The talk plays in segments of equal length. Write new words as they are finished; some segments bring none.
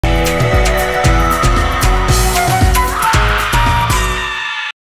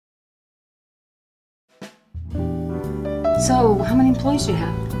employees do you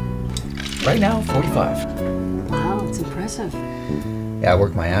have? Right now, 45. Wow, it's impressive. Yeah, I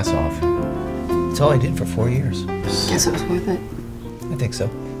worked my ass off. That's all I did for 4 years. Guess it was worth it. I think so.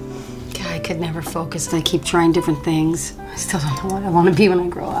 God, I could never focus. I keep trying different things. I still don't know what I want to be when I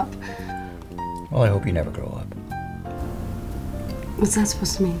grow up. Well, I hope you never grow up. What's that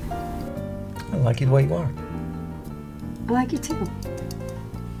supposed to mean? I like you the way you are. I like you too.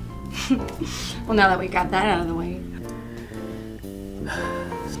 Well, now that we got that out of the way.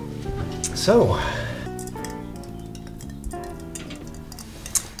 So.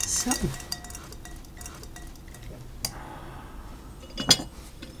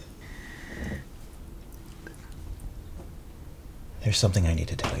 There's something I need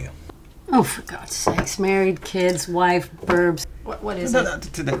to tell you. Oh, for God's sakes. Married, kids, wife, burbs. What is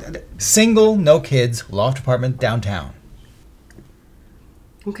it? Single, no kids, loft apartment downtown.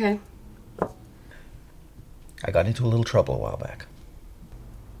 Okay. I got into a little trouble a while back.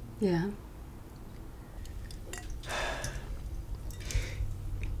 Yeah.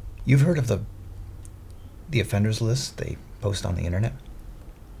 You've heard of the offenders list they post on the internet?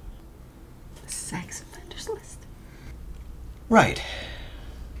 The sex offenders list? Right.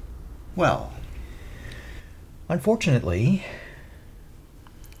 Well, unfortunately,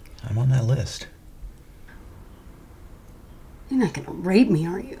 I'm on that list. You're not gonna rape me,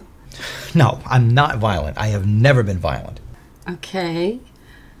 are you? No, I'm not violent. I have never been violent. Okay.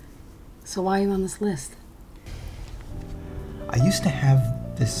 So why are you on this list? I used to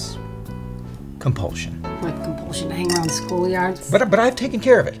have this compulsion. What, compulsion to hang around schoolyards? But I've taken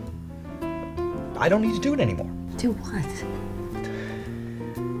care of it. I don't need to do it anymore. Do what?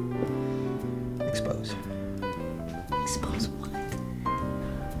 Expose. Expose what?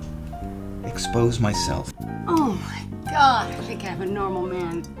 Expose myself. Oh my God, I think I'm a normal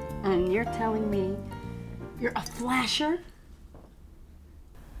man. And you're telling me you're a flasher?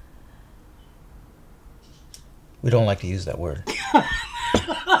 We don't like to use that word.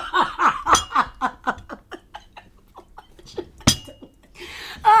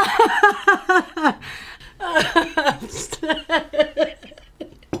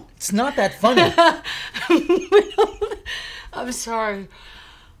 It's not that funny. I'm sorry.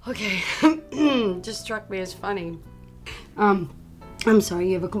 Okay, just struck me as funny. I'm sorry.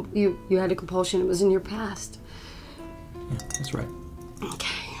 You had a compulsion. It was in your past. Yeah, that's right.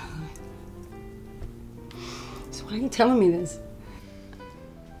 Okay. So why are you telling me this?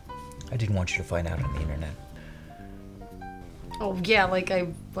 I didn't want you to find out on the internet. Oh yeah, like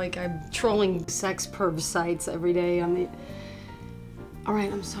I'm trolling sex perv sites every day on the. All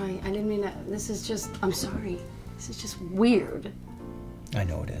right, I'm sorry. I didn't mean that. I'm sorry. This is just weird. I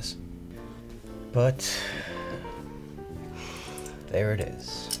know it is. But there it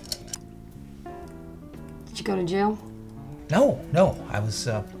is. Did you go to jail? No. I was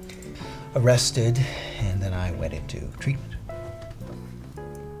arrested and then I went into treatment.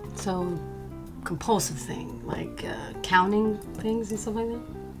 So, compulsive thing, like counting things and stuff like that?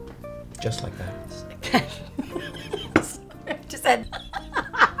 Just like that. Just said.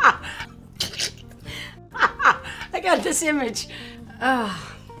 I got this image.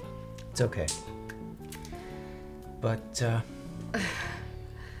 It's okay. But,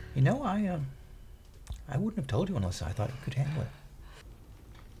 you know, I wouldn't have told you unless I thought you could handle it.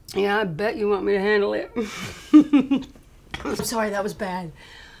 Yeah, I bet you want me to handle it. I'm sorry, that was bad.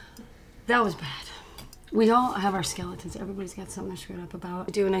 That was bad. We all have our skeletons. Everybody's got something they're screwed up about.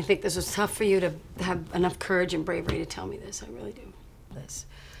 I do, and I think this was tough for you to have enough courage and bravery to tell me this. I really do. This.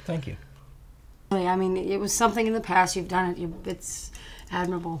 Thank you. I mean, it was something in the past. You've done it. It's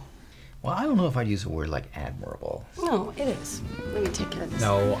admirable. Well, I don't know if I'd use a word like admirable. No, it is. Let me take care of this.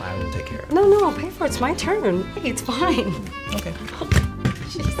 No, I will take care of it. No, I'll pay for it. It's my turn. It's fine. Okay. Oh,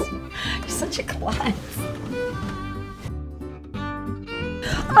 jeez. You're such a class.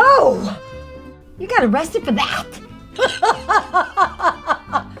 Oh! You got arrested for that?